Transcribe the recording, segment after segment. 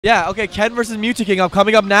Yeah, okay, Ken versus Mew2King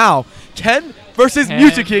coming up now. Ken versus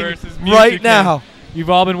Mew2King right now. You've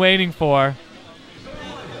all been waiting for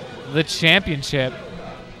the championship.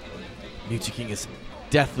 Mew2King is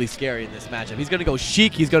deathly scary in this matchup. He's going to go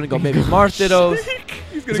Sheik. He's going to go maybe Marth dittos.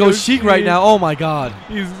 He's going to go Sheik right now. Oh, my God.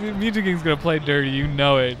 Mew2King's going to play dirty. You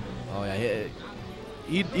know it. Oh, yeah.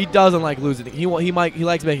 He doesn't like losing. He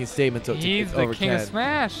likes making statements. He's the king of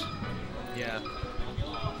Smash. Yeah.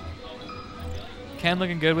 Ken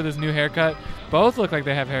looking good with his new haircut. Both look like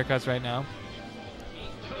they have haircuts right now.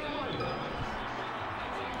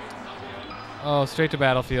 Oh, straight to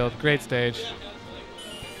Battlefield. Great stage.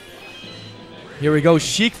 Here we go.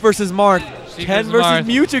 Sheik versus Marth. Ken versus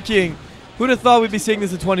Mew2King. Who'd have thought we'd be seeing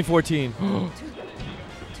this in 2014?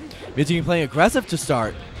 Mew2King playing aggressive to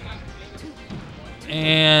start.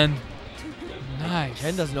 And nice.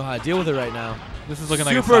 Ken doesn't know how to deal with it right now. This is looking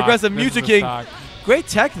like super aggressive Mew2King. Great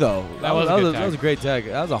tech though. That was a great tech.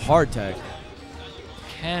 That was a hard tech.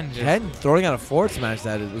 Ken throwing out a forward smash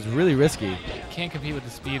that was really risky. Can't compete with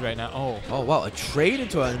the speed right now. Oh wow, a trade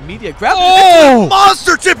into an immediate grab. Oh!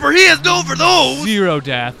 Monster tipper. He is known for those. Zero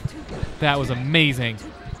death. That was amazing.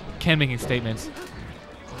 Ken making statements.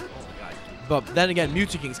 But then again,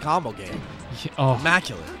 Mew2King's combo game.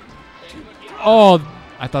 Immaculate. Oh,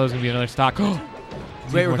 I thought it was gonna be another stock.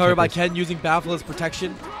 Great recovery by Ken using Battlefield as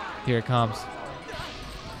protection. Here it comes.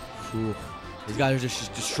 Ooh. These guys are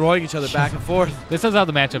just destroying each other back and forth. This is how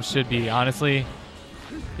the matchup should be, honestly.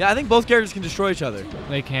 Yeah, I think both characters can destroy each other.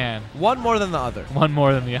 They can. One more than the other. One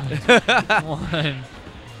more than the other. One.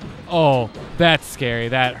 Oh, that's scary.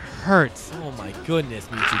 That hurts. Oh my goodness,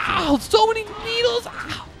 Mew2King. Oh, so many needles.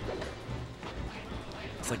 Ow.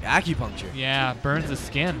 It's like acupuncture. Yeah, burns the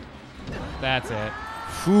skin. That's it.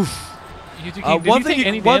 Oof. One thing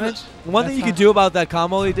you could do about that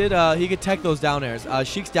combo he did, he could tech those down airs.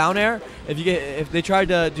 Sheik's down air. If they tried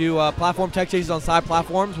to do platform tech chases on side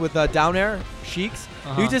platforms with down air Sheiks,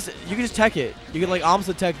 you could just tech it. You could like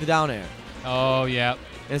opposite tech the down air. Oh yeah.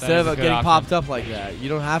 Instead of getting popped up like that, you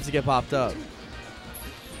don't have to get popped up.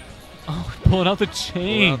 Oh, pulling out the chain.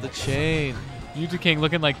 Pulling out the chain. Mew2King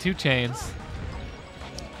looking like two chains.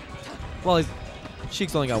 Well,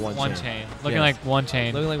 Sheik's only got one chain. Looking like one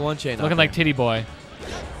chain. Looking like one chain. Looking like Titty Boy.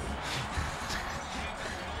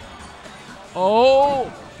 Oh!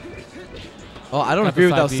 Oh, I don't agree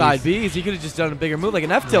with those side Bs. He could have just done a bigger move, like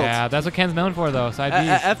an F tilt. Yeah, that's what Ken's known for, though. Side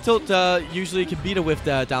Bs. F tilt usually can beat a whiff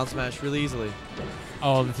down smash really easily.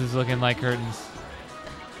 Oh, this is looking like curtains.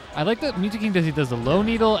 I like that Mew2King does. He does the low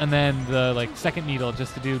needle and then the second needle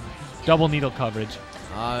just to do double needle coverage.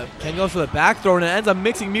 Ken goes for the back throw and it ends up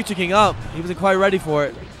mixing Mew2King up. He wasn't quite ready for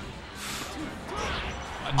it.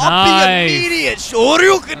 Nice. Immediate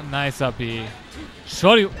Shoryuken. Nice up B.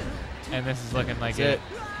 Shoryu. And this is looking like it.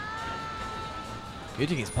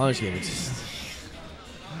 Mew2King's punish game is just...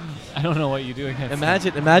 I don't know what you do against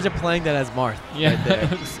Imagine playing that as Marth. Yeah. Right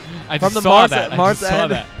there. I just saw that. Marth's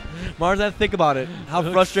end, think about it. How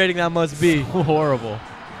frustrating that must be. Horrible.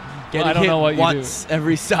 Getting I don't know what once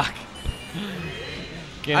every stock.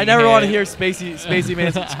 I never want to hear Spacey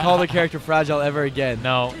Man call the character fragile ever again.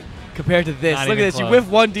 No. Compared to this. Look at this. Close. You whiff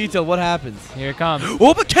one detail, what happens? Here it comes.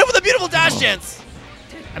 Oh, but Ken with a beautiful dash dance!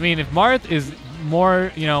 I mean, if Marth is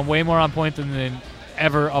more, way more on point than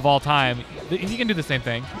ever of all time, he can do the same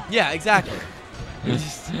thing. Yeah, exactly. he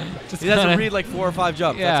has to read like 4 or 5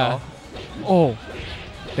 jumps, that's all. Oh.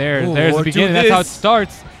 There's the beginning. That's how it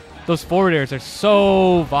starts. Those forward airs are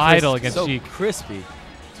so vital against Sheik. Crispy.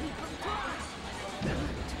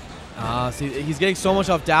 See, he's getting so much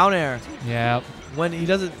off down air. Yeah. When he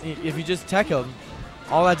doesn't, if you just tech him,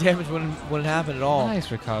 all that damage wouldn't happen at all. Nice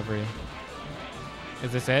recovery.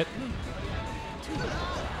 Is this it?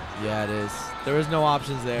 Yeah, it is. There is no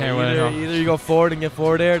options there. Either you go forward and get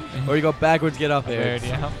forward aired, or you go backwards, get up aired.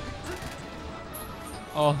 Yeah.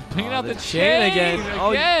 Oh, bringing out the chain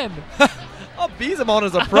again. Oh, B's him on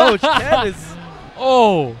his approach. Ken is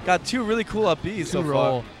got 2 really cool up Bs so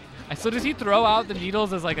far. So does he throw out the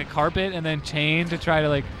needles as like a carpet and then chain to try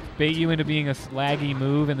to bait you into being a laggy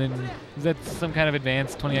move, and then is that some kind of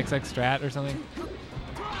advanced 20xx strat or something?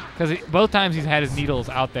 Because both times he's had his needles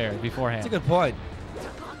out there beforehand. That's a good point.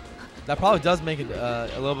 That probably does make it a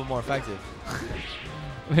little bit more effective.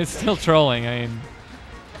 It's still trolling. I mean,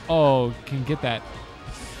 can get that.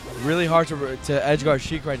 Really hard to edge guard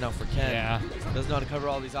Sheik right now for Ken. Yeah. Doesn't know how to cover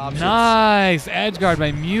all these options. Nice edge guard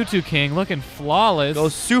by Mew2King, looking flawless.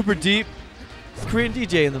 Goes super deep. It's Korean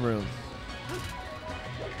DJ in the room.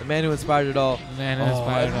 The man who inspired it all. The man who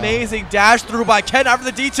inspired it all. Amazing dash through by Ken after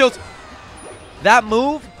the D-tilt. That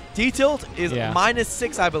move, D-tilt, is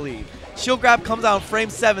 -6, I believe. shield grab comes out in frame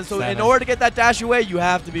 7. So in order to get that dash away, you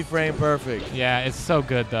have to be frame perfect. Yeah, it's so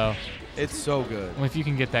good though. It's so good. If you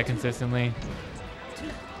can get that consistently.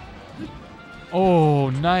 Oh,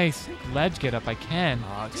 nice ledge get up by Ken.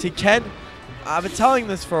 See, Ken, I've been telling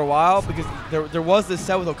this for a while because there was this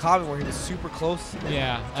set with Okami where he was super close.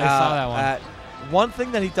 Yeah, I saw that one. One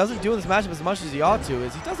thing that he doesn't do in this matchup as much as he ought to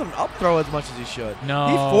is he doesn't up throw as much as he should. No.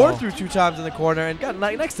 He forward threw 2 times in the corner and got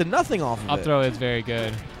next to nothing off of it. Up throw is very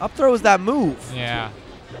good. Up throw is that move. Yeah.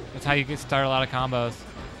 That's how you get start a lot of combos.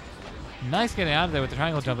 Nice getting out of there with the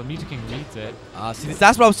triangle jump, but Mew2King reads it. See,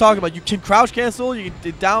 that's what I was talking about. You can crouch cancel, you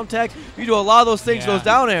can down tech, you do a lot of those things, those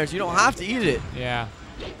down airs. You don't have to eat it. Yeah.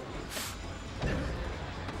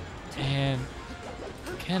 And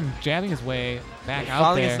Ken jabbing his way back out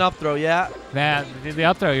Finally there. gets an up throw, yeah. The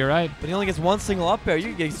up throw, you're right. But he only gets 1 single up air. You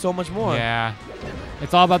can get so much more. Yeah.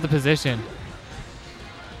 It's all about the position.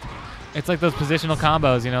 It's like those positional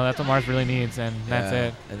combos, you know, that's what Marth really needs, and that's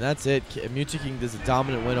it. And that's it. Mew2King does a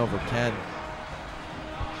dominant win over Ken.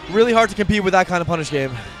 Really hard to compete with that kind of punish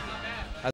game.